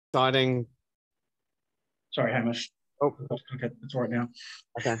exciting. Sorry, Hamish. Oh, okay, it's all right now.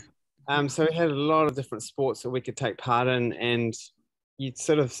 Okay. So we had a lot of different sports that we could take part in, and you'd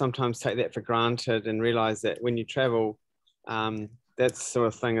sort of sometimes take that for granted and realize that when you travel, that sort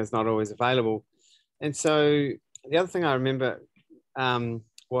of thing is not always available. And so the other thing I remember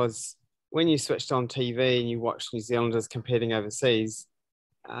was when you switched on TV and you watched New Zealanders competing overseas,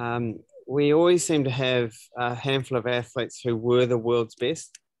 we always seemed to have a handful of athletes who were the world's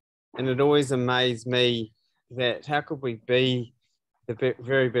best. And it always amazed me that how could we be the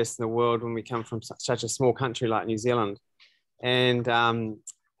very best in the world when we come from such a small country like New Zealand? And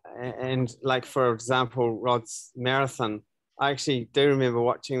like, for example, Rod's marathon, I actually do remember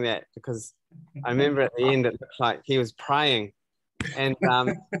watching that because I remember at the end it looked like he was praying. And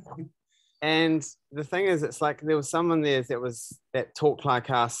and the thing is, it's like there was someone there that talked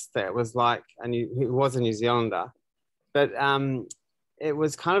like us, that was like, and he was a New Zealander, but it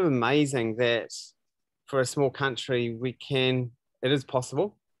was kind of amazing that for a small country it is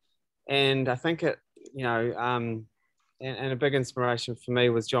possible. And I think it, and a big inspiration for me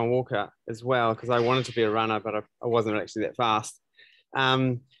was John Walker as well, because I wanted to be a runner, but I wasn't actually that fast.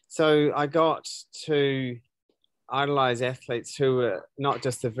 So I got to idolize athletes who were not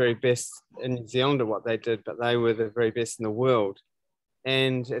just the very best in New Zealand at what they did, but they were the very best in the world.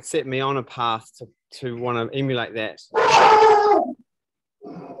 And it set me on a path to want to emulate that.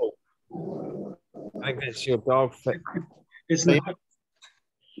 I think that's your dog. It's not.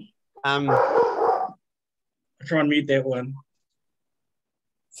 I'll try and mute that one.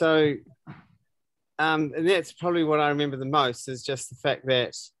 So and that's probably what I remember the most, is just the fact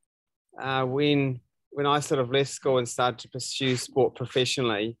that when I sort of left school and started to pursue sport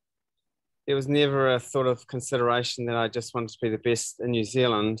professionally, there was never a sort of consideration that I just wanted to be the best in New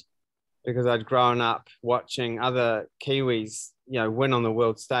Zealand, because I'd grown up watching other Kiwis, win on the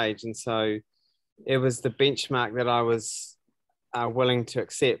world stage. And so it was the benchmark that I was willing to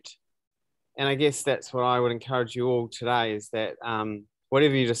accept. And I guess that's what I would encourage you all today, is that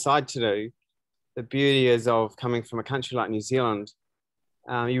whatever you decide to do, the beauty is of coming from a country like New Zealand,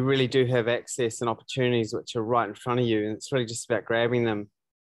 you really do have access and opportunities which are right in front of you, and it's really just about grabbing them.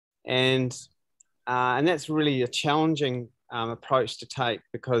 And that's really a challenging approach to take,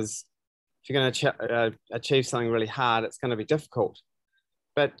 because if you're going to achieve something really hard, it's going to be difficult.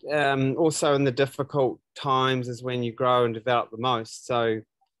 But also in the difficult times is when you grow and develop the most. So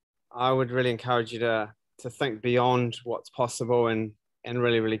I would really encourage you to think beyond what's possible and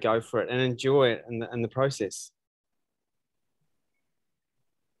really, really go for it and enjoy it in the process.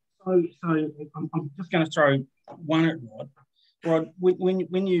 So I'm just going to throw one at Rod. Rod,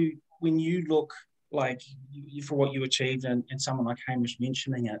 when you look like for what you achieved, and someone like Hamish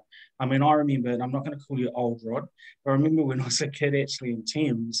mentioning it, I mean, I remember, and I'm not going to call you old, Rod, but I remember when I was a kid actually in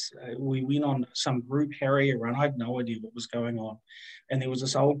Thames, we went on some group Harrier run. I had no idea what was going on, and there was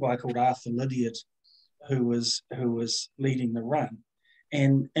this old guy called Arthur Lydiard who was leading the run,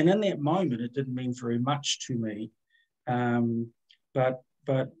 and in that moment it didn't mean very much to me, but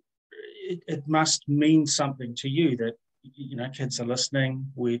it must mean something to you that, kids are listening,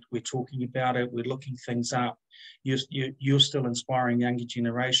 we're talking about it, we're looking things up. You're still inspiring younger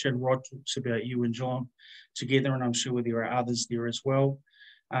generation. Rod talks about you and John together, and I'm sure there are others there as well.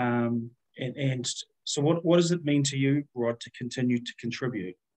 And so what does it mean to you, Rod, to continue to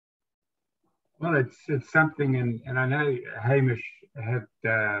contribute? Well, it's something, and I know Hamish had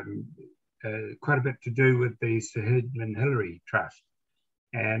quite a bit to do with the Sir Edmund Hillary Trust.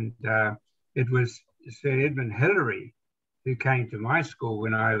 And it was Sir Edmund Hillary who came to my school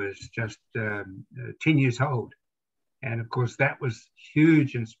when I was just 10 years old. And of course, that was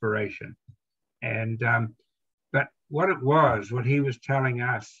huge inspiration. And but what he was telling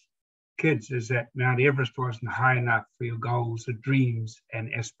us kids, is that Mount Everest wasn't high enough for your goals or dreams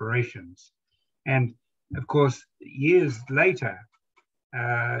and aspirations. And of course, years later,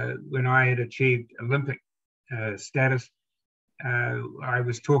 when I had achieved Olympic status, I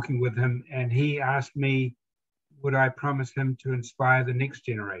was talking with him, and he asked me, would I promise him to inspire the next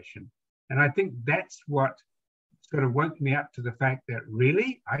generation? And I think that's what sort of woke me up to the fact that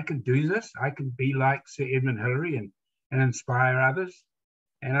really, I can do this. I can be like Sir Edmund Hillary and inspire others.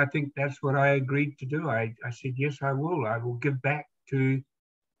 And I think that's what I agreed to do. I said, yes, I will. I will give back to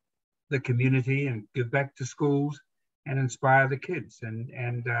the community and give back to schools and inspire the kids. And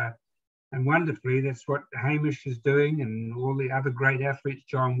wonderfully, that's what Hamish is doing, and all the other great athletes,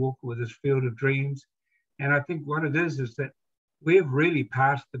 John Walker with his Field of Dreams. And I think what it is that we've really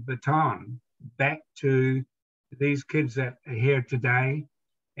passed the baton back to these kids that are here today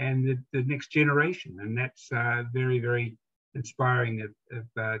and the next generation. And that's very, very inspiring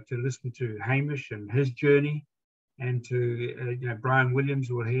to listen to Hamish and his journey, and to Brian Williams.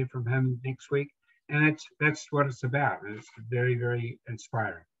 We'll hear from him next week, and that's what it's about. And it's very, very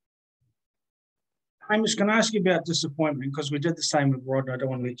inspiring. Hamish, can I ask you about disappointment? Because we did the same with Rod, and I don't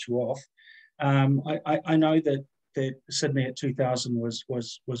want to let you off. I know that Sydney at 2000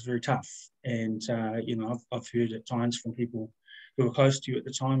 was very tough, and I've heard at times from people who were close to you at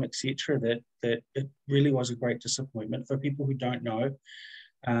the time, etc., that it really was a great disappointment. For people who don't know,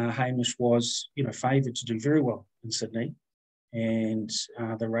 Hamish was favoured to do very well in Sydney, and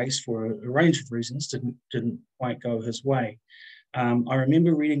the race, for a range of reasons, didn't quite go his way. I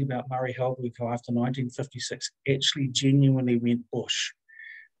remember reading about Murray Halberg, who after 1956 actually genuinely went bush,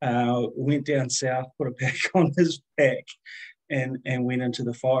 went down south, put a pack on his back, and went into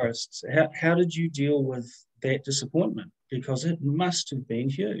the forests. How did you deal with that disappointment? Because it must have been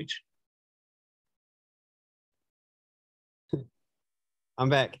huge. I'm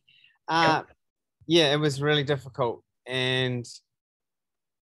back. Yeah, it was really difficult. And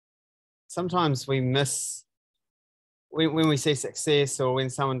sometimes we miss, when we see success or when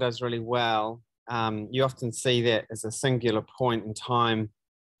someone does really well, you often see that as a singular point in time.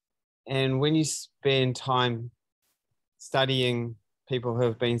 And when you spend time studying people who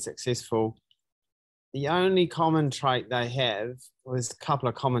have been successful, the only common trait they have was a couple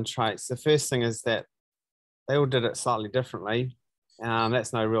of common traits. The first thing is that they all did it slightly differently.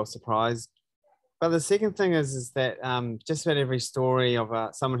 That's no real surprise. But the second thing is that just about every story of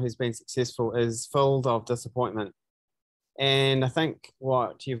someone who's been successful is filled of disappointment. And I think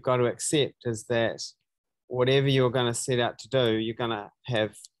what you've got to accept is that whatever you're going to set out to do, you're going to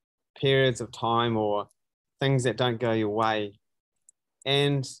have periods of time or things that don't go your way.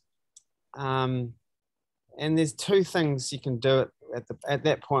 And there's two things you can do at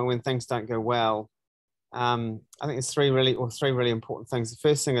that point when things don't go well. I think there's three really important things. The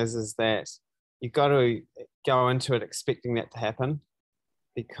first thing is that you've got to go into it expecting that to happen,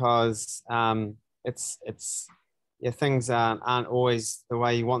 because things aren't always the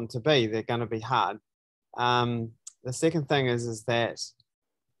way you want them to be. They're going to be hard. The second thing is that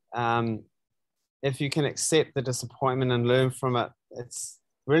if you can accept the disappointment and learn from it, it's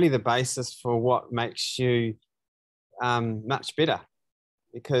really the basis for what makes you much better,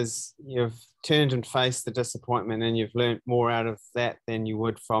 because you've turned and faced the disappointment and you've learned more out of that than you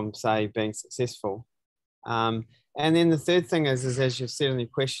would from, say, being successful. And then the third thing is as you've said in your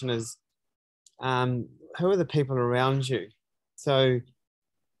question, is who are the people around you? So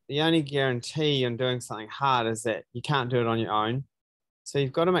the only guarantee on doing something hard is that you can't do it on your own. So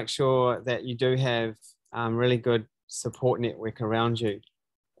you've got to make sure that you do have really good support network around you.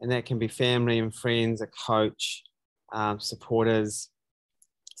 And that can be family and friends, a coach, supporters.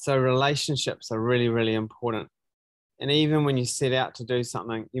 So relationships are really, really important. And even when you set out to do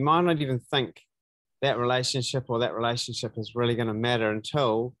something, you might not even think that relationship is really going to matter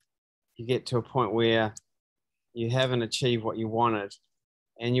until you get to a point where you haven't achieved what you wanted.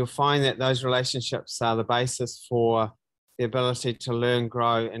 And you'll find that those relationships are the basis for the ability to learn,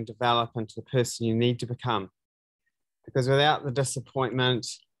 grow, and develop into the person you need to become. Because without the disappointment,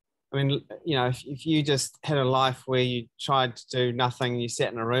 I mean, if you just had a life where you tried to do nothing, you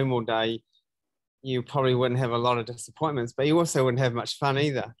sat in a room all day, you probably wouldn't have a lot of disappointments, but you also wouldn't have much fun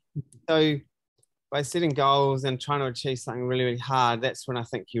either. So by setting goals and trying to achieve something really, really hard, that's when I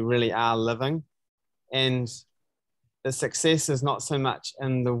think you really are living. And the success is not so much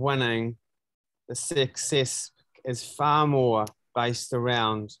in the winning. The success is far more based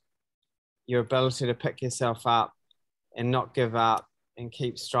around your ability to pick yourself up and not give up and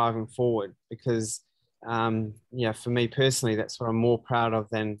keep striving forward. Because, for me personally, that's what I'm more proud of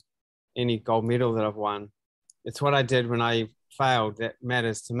than any gold medal that I've won. It's what I did when I failed that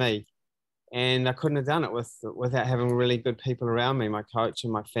matters to me. And I couldn't have done it without having really good people around me, my coach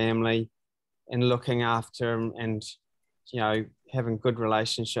and my family, and looking after them, and, having good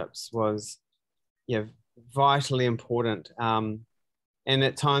relationships was, vitally important. And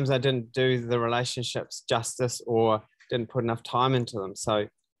at times I didn't do the relationships justice or didn't put enough time into them. So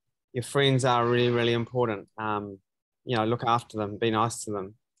your friends are really, really important. Look after them, be nice to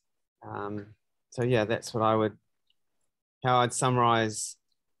them. That's how I'd summarize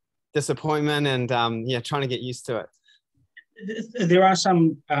disappointment and trying to get used to it. There are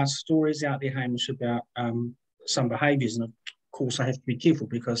some stories out there, Hamish, about some behaviours, and of course I have to be careful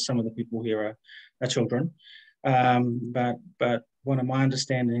because some of the people here are children. But one of my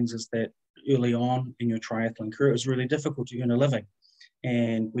understandings is that early on in your triathlon career, it was really difficult to earn a living.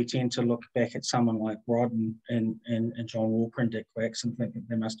 And we tend to look back at someone like Rod and John Walker and Dick Wax and think that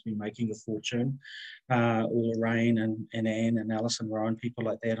they must be making a fortune, or Lorraine and Anne and Alison Rowan, people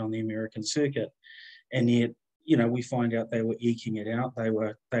like that on the American circuit. And yet, you know, we find out they were eking it out. They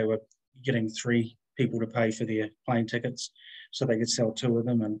were getting 3 people to pay for their plane tickets so they could sell 2 of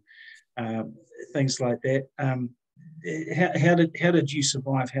them, and things like that. How did you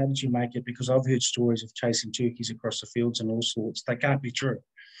survive? How did you make it? Because I've heard stories of chasing turkeys across the fields and all sorts. They can't be true.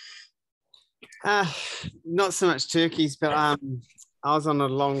 Not so much turkeys, but I was on a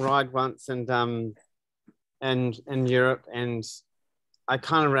long ride once, and in Europe, and I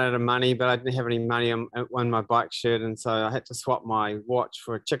kind of ran out of money, but I didn't have any money on my bike shirt, and so I had to swap my watch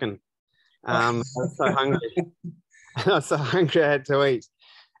for a chicken. I was so hungry. I was so hungry I had to eat.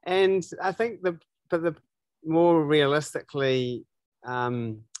 And I think the more realistically,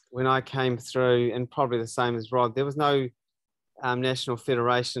 when I came through, and probably the same as Rod, there was no national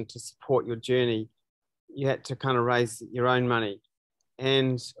federation to support your journey. You had to kind of raise your own money.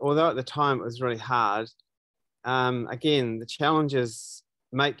 And although at the time it was really hard, again, the challenges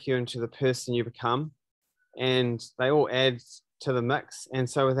make you into the person you become, and they all add to the mix. And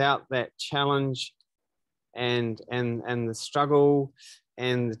so without that challenge and the struggle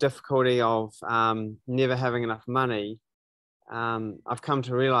and the difficulty of never having enough money, I've come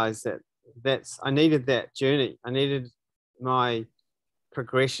to realize that I needed that journey. I needed my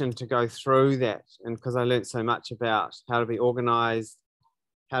progression to go through that, and because I learned so much about how to be organized,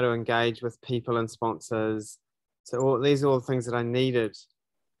 how to engage with people and sponsors. So these are all the things that I needed.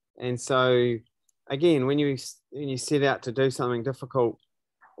 And so again, when you set out to do something difficult,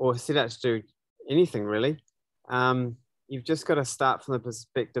 or set out to do anything really, you've just got to start from the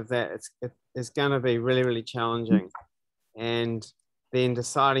perspective that it's going to be really, really challenging, and then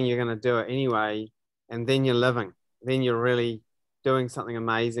deciding you're going to do it anyway, and then you're living, then you're really doing something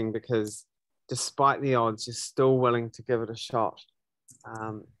amazing, because despite the odds, you're still willing to give it a shot.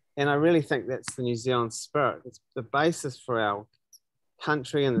 And I really think that's the New Zealand spirit. It's the basis for our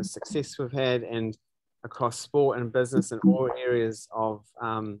country and the success we've had, and across sport and business and all areas of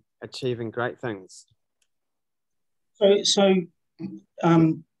achieving great things. So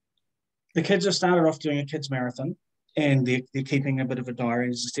the kids have started off doing a kids marathon, and they're keeping a bit of a diary.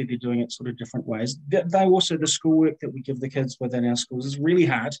 As I said, they're doing it sort of different ways. They also, the schoolwork that we give the kids within our schools is really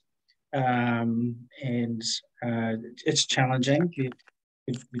hard, and it's challenging.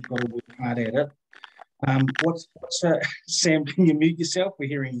 We've got to work hard at it. What's Sam? Can you mute yourself? We're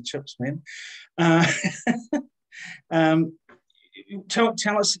hearing your chips, man. Tell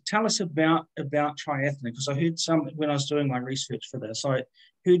us about triathlon, because I heard when I was doing my research for this. I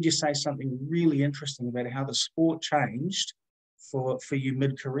heard you say something really interesting about how the sport changed for you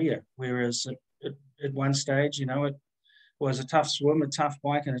mid-career, whereas at one stage, you know, it was a tough swim, a tough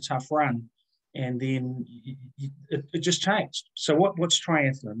bike, and a tough run, and then it just changed. So what's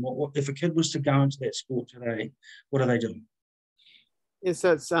triathlon? What if a kid was to go into that sport today? What are they doing? Yeah,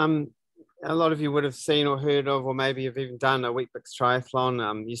 so it's a lot of you would have seen or heard of, or maybe you've even done a Weet-Bix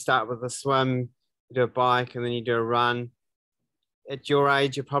triathlon. You start with a swim, you do a bike, and then you do a run. At your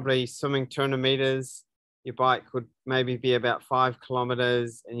age, you're probably swimming 200 meters. Your bike would maybe be about 5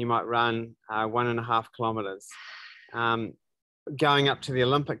 kilometers, and you might run 1.5 kilometers. Going up to the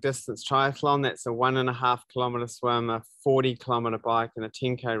Olympic distance triathlon, that's a 1.5 kilometer swim, a 40 kilometer bike, and a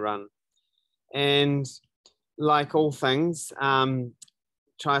 10K run. And like all things,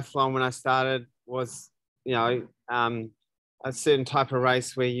 triathlon when I started was, you know, a certain type of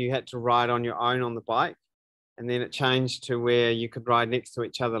race where you had to ride on your own on the bike, and then it changed to where you could ride next to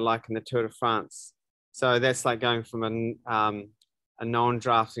each other, like in the Tour de France. So that's like going from a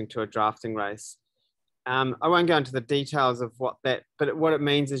non-drafting to a drafting race. I won't go into the details of but what it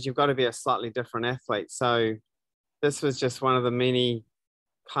means is you've got to be a slightly different athlete. So this was just one of the many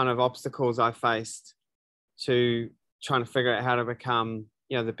kind of obstacles I faced to trying to figure out how to become,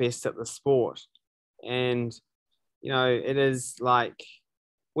 you know, the best at the sport. And, you know, it is like,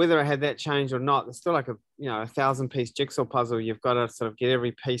 whether I had that change or not, there's still like a 1,000-piece jigsaw puzzle. You've got to sort of get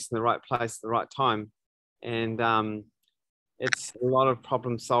every piece in the right place at the right time. And it's a lot of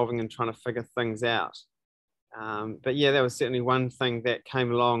problem solving and trying to figure things out. But yeah, that was certainly one thing that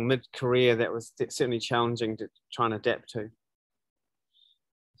came along mid-career that was certainly challenging to try and adapt to.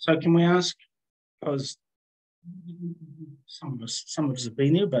 So can we ask, because some of us have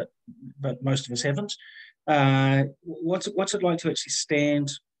been there, but most of us haven't. What's it like to actually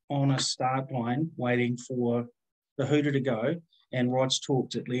stand on a start line waiting for the hooter to go? And Rod's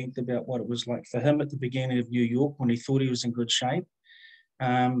talked at length about what it was like for him at the beginning of New York when he thought he was in good shape.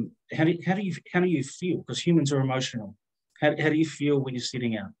 How do you feel? Because humans are emotional. How do you feel when you're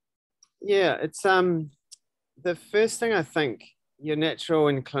setting out? Yeah, it's the first thing I think your natural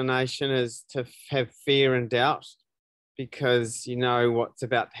inclination is to have fear and doubt because you know what's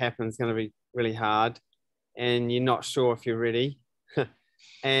about to happen is going to be really hard and you're not sure if you're ready.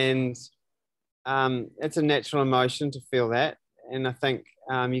 And it's a natural emotion to feel that. And I think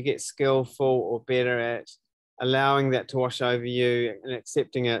you get skillful or better at allowing that to wash over you and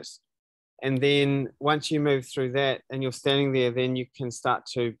accepting it. And then once you move through that and you're standing there, then you can start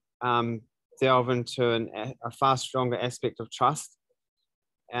to delve into a far stronger aspect of trust.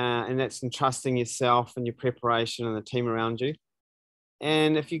 And that's in trusting yourself and your preparation and the team around you.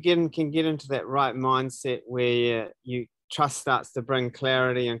 And if you can get into that right mindset where you trust starts to bring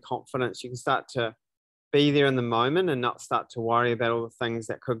clarity and confidence, you can start to be there in the moment and not start to worry about all the things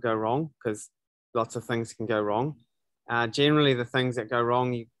that could go wrong, because lots of things can go wrong. Generally, the things that go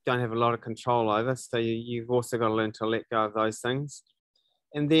wrong, you don't have a lot of control over. So you've also got to learn to let go of those things.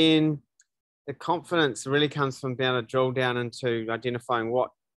 And then the confidence really comes from being able to drill down into identifying what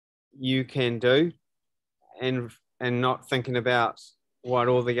you can do and not thinking about what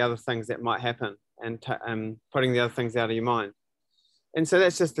all the other things that might happen and putting the other things out of your mind. And so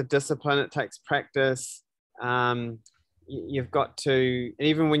that's just a discipline. It takes practice. You've got to,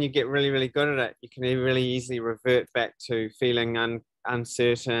 even when you get really, really good at it, you can really easily revert back to feeling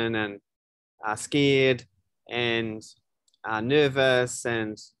uncertain and scared and nervous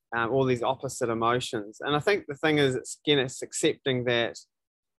and all these opposite emotions. And I think the thing is, it's accepting that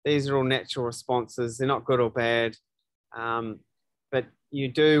these are all natural responses. They're not good or bad. But you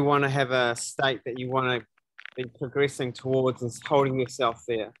do want to have a state that you want to be progressing towards and holding yourself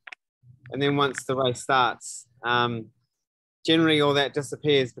there. And then once the race starts, generally all that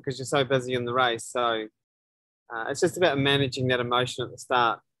disappears because you're so busy in the race. So it's just about managing that emotion at the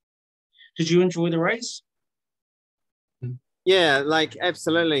start. Did you enjoy the race? Yeah, like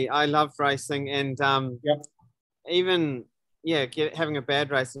absolutely. I love racing, and even having a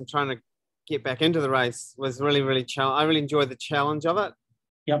bad race and trying to get back into the race was really, really I really enjoyed the challenge of it.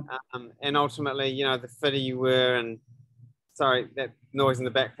 Yep. And ultimately, you know, the fitter you were, and sorry, that noise in the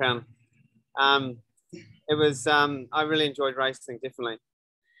background. It was I really enjoyed racing, definitely.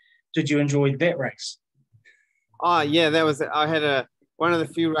 Did you enjoy that race? Oh yeah, that was. I had one of the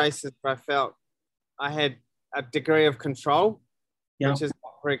few races where I felt I had a degree of control, which is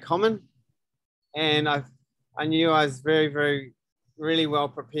not very common, and I knew I was very, very, really well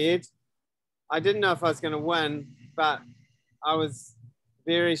prepared. I didn't know if I was going to win, but I was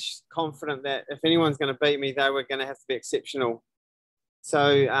very confident that if anyone's going to beat me, they were going to have to be exceptional.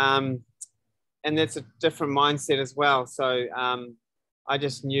 So, and that's a different mindset as well. So I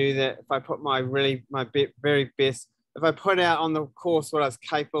just knew that if I put my very best, if I put out on the course what I was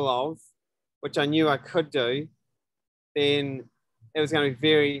capable of, which I knew I could do, then it was going to be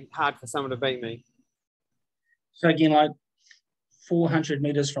very hard for someone to beat me. So again, like 400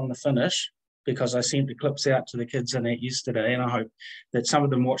 meters from the finish, because I sent the clips out to the kids in it yesterday, and I hope that some of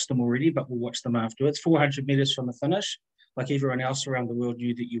them watched them already, but we'll watch them afterwards. 400 meters from the finish, like everyone else around the world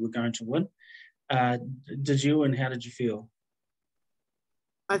knew that you were going to win. Did you, and how did you feel?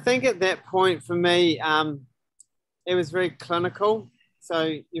 I think at that point for me, it was very clinical.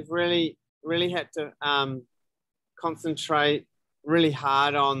 So you've really, really had to concentrate really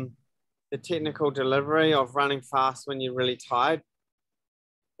hard on the technical delivery of running fast when you're really tired.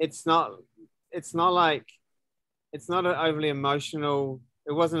 It's not an overly emotional,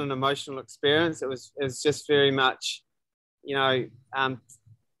 it wasn't an emotional experience. It was just very much, you know,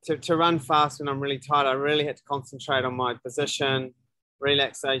 to run fast when I'm really tired, I really had to concentrate on my position,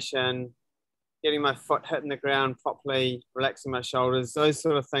 relaxation, getting my foot hitting the ground properly, relaxing my shoulders, those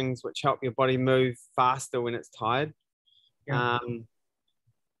sort of things which help your body move faster when it's tired. Yeah.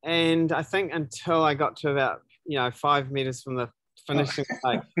 And I think until I got to about, 5 meters from the finishing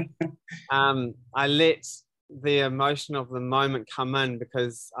line, I let the emotion of the moment come in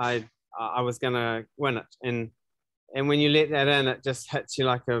because I was going to win it. And when you let that in, it just hits you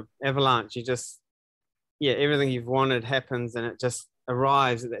like an avalanche. You just, everything you've wanted happens and it just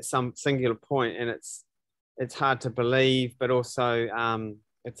arrives at that some singular point, and it's hard to believe, but also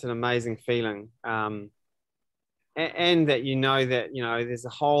it's an amazing feeling. And that there's a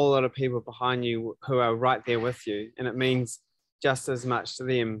whole lot of people behind you who are right there with you, and it means just as much to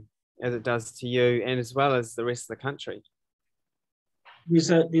them as it does to you, and as well as the rest of the country. There's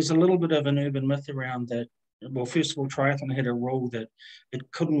a little bit of an urban myth around that. Well, first of all, triathlon had a rule that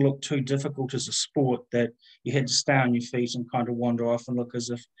it couldn't look too difficult as a sport, that you had to stay on your feet and kind of wander off and look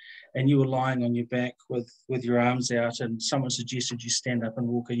as if, and you were lying on your back with your arms out, and someone suggested you stand up and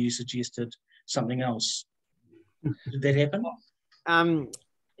walk, and you suggested something else. Did that happen?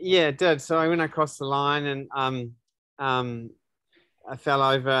 Yeah, it did. So I went across the line and I fell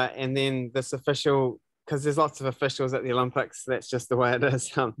over, and then this official, because there's lots of officials at the Olympics, that's just the way it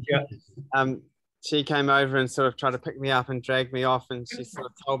is. She came over and sort of tried to pick me up and drag me off, and she sort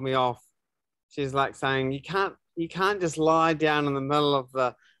of told me off. She's like saying, you can't just lie down in the middle of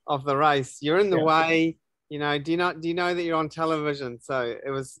the race. You're in the way. You know, do you know that you're on television? So it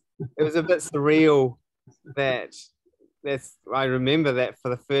was a bit surreal I remember that for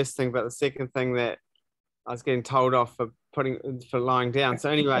the first thing, but the second thing that I was getting told off for lying down. So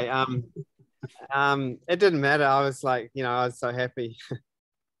anyway, it didn't matter. I was like, I was so happy.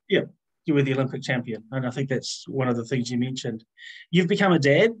 Yeah, you were the Olympic champion, and I think that's one of the things you mentioned. You've become a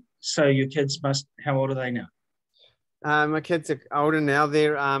dad, so your kids how old are they now? My kids are older now.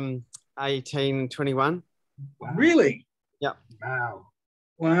 They're 18 and 21. Wow. Really? Yeah.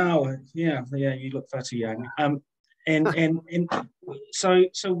 Wow. Yeah. You look far too young. And so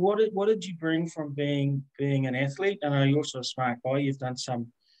what did you bring from being an athlete? I know you're also a smart guy. You've done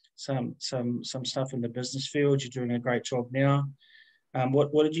some stuff in the business field. You're doing a great job now.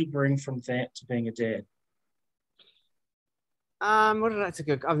 What did you bring from that to being a dad? I've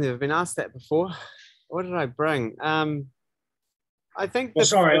never been asked that before. What did I bring? I think. Well,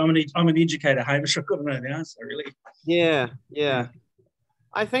 sorry, I'm an educator, Hamish. I've got to know the answer, really. Yeah.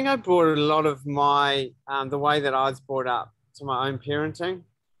 I think I brought a lot of my the way that I was brought up to my own parenting.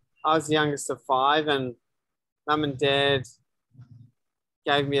 I was the youngest of 5, and mum and dad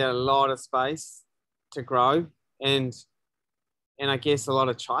gave me a lot of space to grow, and I guess a lot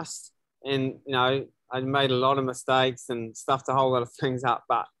of trust. And I made a lot of mistakes and stuffed a whole lot of things up.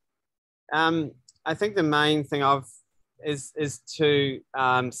 But I think the main thing is to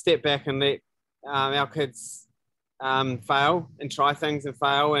step back and let our kids fail and try things and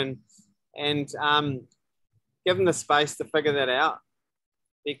fail, and give them the space to figure that out.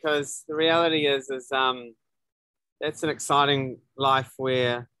 Because the reality is that's an exciting life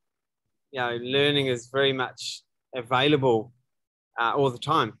where learning is very much available all the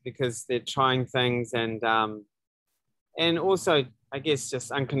time, because they're trying things, and also I guess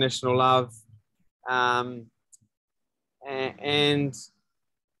just unconditional love, and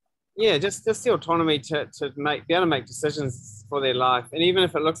yeah, just the autonomy to be able to make decisions for their life. And even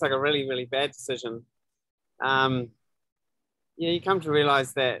if it looks like a really, really bad decision, you come to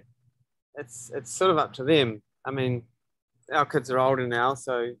realize that it's sort of up to them. I mean, our kids are older now,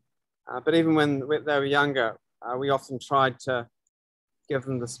 so but even when they were younger, we often tried to give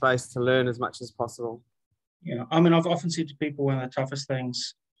them the space to learn as much as possible. Yeah, I mean, I've often said to people, one of the toughest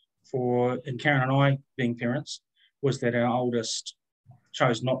things in Karen and I being parents was that our oldest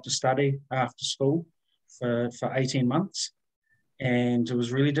chose not to study after school for 18 months. And it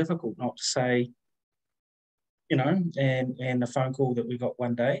was really difficult not to say, and the phone call that we got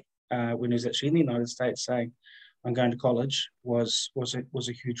one day when he was actually in the United States saying, I'm going to college was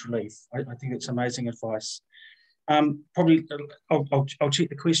a huge relief. I think it's amazing advice. Probably I'll check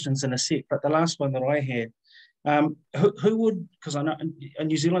the questions in a sec, but the last one that I had, who would, because I know a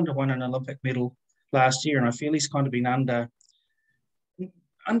New Zealander won an Olympic medal last year, and I feel he's kind of been under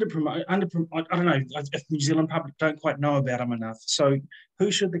promoted. I don't know if New Zealand public don't quite know about him enough. So who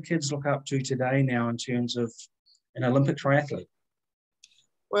should the kids look up to today now in terms of an Olympic triathlete?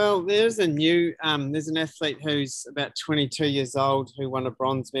 Well, there's an athlete who's about 22 years old who won a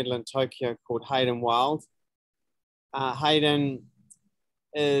bronze medal in Tokyo called Hayden Wild. Hayden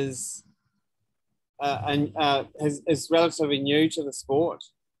is relatively new to the sport,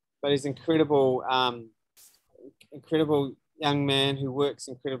 but he's incredible young man who works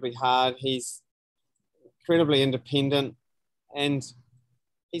incredibly hard. He's incredibly independent, and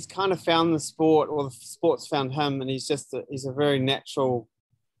he's kind of found the sport, or the sport's found him, and he's a very natural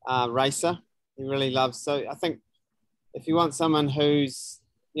racer. He really loves. So I think if you want someone who's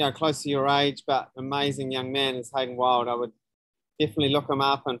close to your age but amazing young man is Hayden Wild, I would definitely look him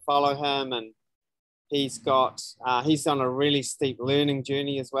up and follow him. And he's on a really steep learning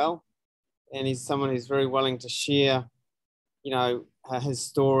journey as well, and he's someone who's very willing to share his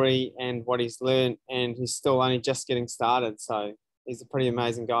story and what he's learned, and he's still only just getting started. So he's a pretty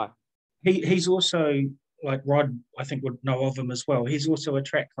amazing guy. He's also, like Rod, I think, would know of him as well. He's also a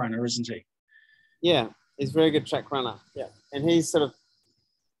track runner, isn't he? Yeah, he's a very good track runner. Yeah, and he's sort of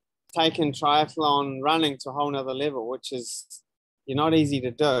taken triathlon running to a whole nother level, which is not easy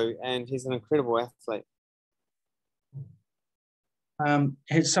to do, and he's an incredible athlete.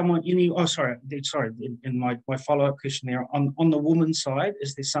 Has someone, in my follow-up question there, on the woman's side,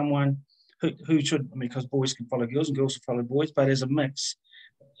 is there someone who should, because boys can follow girls and girls can follow boys, but as a mix,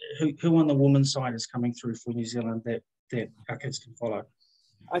 who on the women's side is coming through for New Zealand that our kids can follow?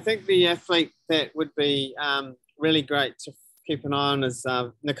 I think the athlete that would be really great to keep an eye on is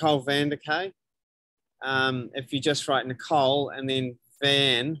Nicole van der Kay. If you just write Nicole and then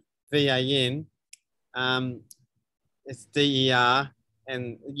Van, V-A-N, it's D-E-R,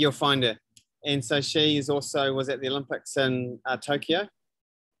 and you'll find her. And so she is also was at the Olympics in Tokyo,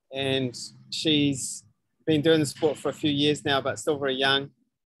 and she's been doing the sport for a few years now, but still very young.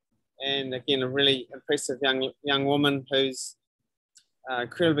 And again, a really impressive young woman who's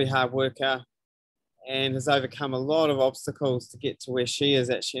incredibly hard worker and has overcome a lot of obstacles to get to where she is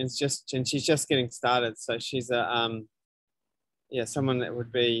actually, and she's just getting started. So she's someone that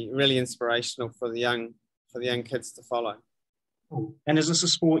would be really inspirational for the young kids to follow. Cool. And is this a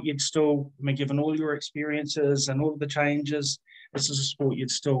sport you'd still, I mean, given all your experiences and all of the changes, this is a sport you'd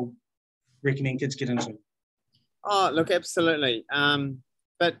still recommend kids get into? Oh, look, absolutely.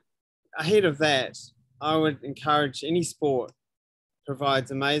 But ahead of that, I would encourage any sport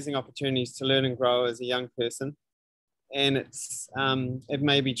provides amazing opportunities to learn and grow as a young person. And it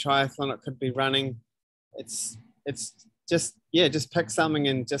may be triathlon, it could be running. It's just pick something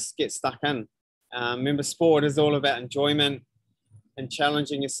and just get stuck in. Remember, sport is all about enjoyment and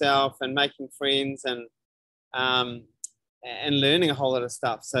challenging yourself and making friends and learning a whole lot of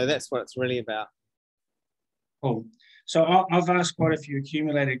stuff. So that's what it's really about. Cool. So I've asked quite a few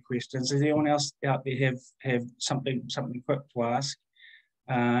accumulated questions. Does anyone else out there have something quick to ask?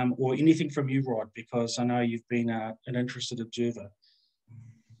 Or anything from you, Rod, because I know you've been an interested observer.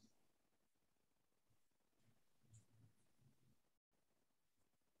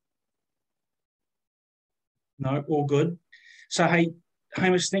 No, all good. So, hey,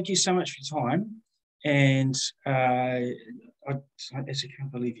 Hamish, thank you so much for your time. And I actually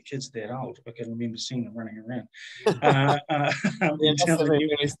can't believe your kid's that old. I can remember seeing them running around. Down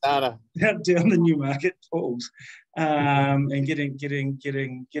the Newmarket pools, and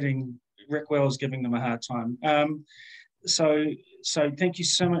getting Rick Wells giving them a hard time. So thank you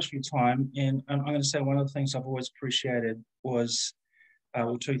so much for your time. And I'm going to say one of the things I've always appreciated was,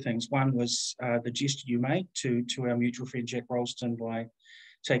 well, two things. One was the gesture you made to our mutual friend Jack Rolston by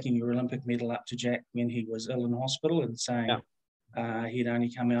taking your Olympic medal up to Jack when he was ill in hospital and saying he'd only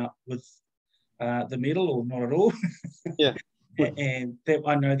come out with the medal or not at all. Yeah. And that,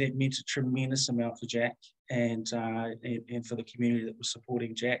 I know that meant a tremendous amount for Jack and for the community that was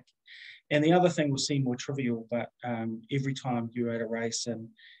supporting Jack. And the other thing will seem more trivial, but every time you were at a race and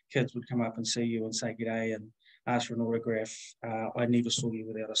kids would come up and see you and say g'day and ask for an autograph, I never saw you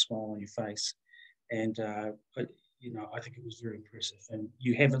without a smile on your face. And I think it was very impressive. And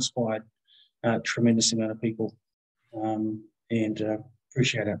you have inspired a tremendous amount of people, and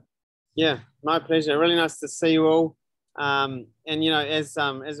appreciate it. Yeah, my pleasure. Really nice to see you all. And as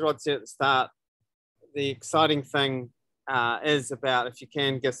Rod said at the start, the exciting thing is about if you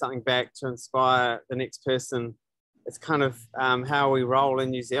can give something back to inspire the next person. It's kind of how we roll in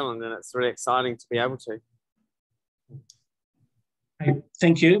New Zealand, and it's really exciting to be able to. Hey,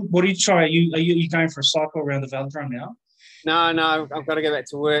 thank you. What are you trying? Are you going for a cycle around the velodrome now? No, I've got to go back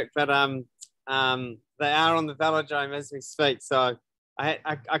to work, but they are on the velodrome as we speak. So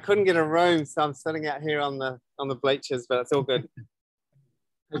I couldn't get a room, so I'm sitting out here on the bleachers, but it's all good.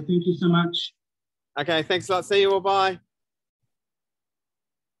 Thank you so much. Okay, thanks a lot. See you all. Bye.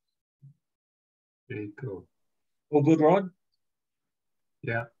 Very cool. All good, Rod?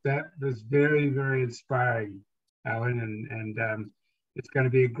 Yeah, that was very, very inspiring, Alan, and it's going to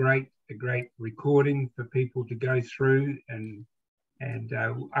be a great recording for people to go through and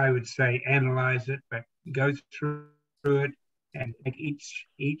I would say analyze it, but go through it and take each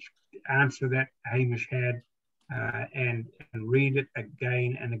answer that Hamish had and read it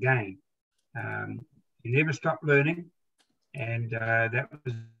again and again. You never stop learning, and that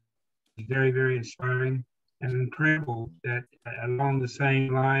was very, very inspiring and incredible that along the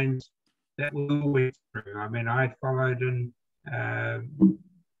same lines that we all went through. I mean, I followed in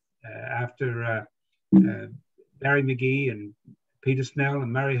after Barry McGee and Peter Snell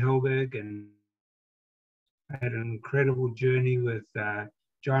and Murray Hilberg, and I had an incredible journey with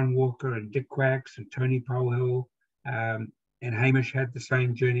John Walker and Dick Quacks and Tony Polhill, and Hamish had the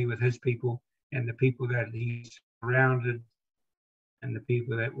same journey with his people and the people that he surrounded and the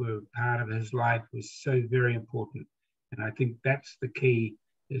people that were part of his life was so very important. And I think that's the key,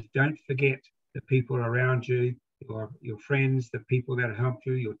 is don't forget the people around you, your friends, the people that helped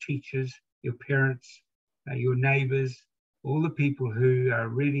you, your teachers, your parents, your neighbors, all the people who are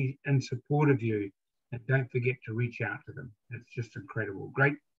really in support of you, and don't forget to reach out to them. It's just incredible.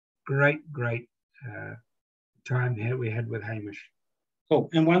 Great time here we had with Hamish. Cool.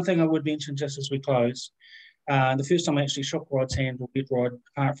 And one thing I would mention just as we close, the first time I actually shook Rod's hand or met Rod,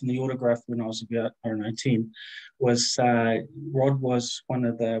 apart from the autograph when I was about, I don't know, 10, was Rod was one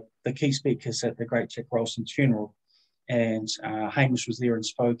of the key speakers at the great Jack Rolston's funeral. And Hamish was there and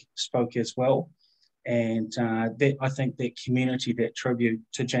spoke as well. And that, I think that community, that tribute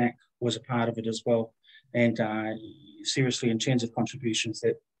to Jack was a part of it as well. And seriously, in terms of contributions,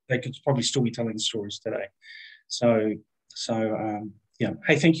 that they could probably still be telling stories today. So yeah.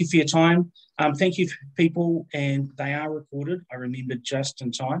 Hey, thank you for your time. Thank you, people, and they are recorded. I remembered just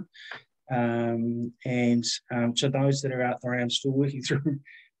in time. And to those that are out there, I'm still working through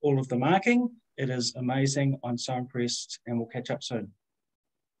all of the marking. It is amazing. I'm so impressed, and we'll catch up soon.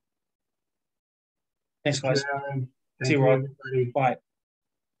 Thanks, guys. Thank See you, you, Rod. everybody. Bye.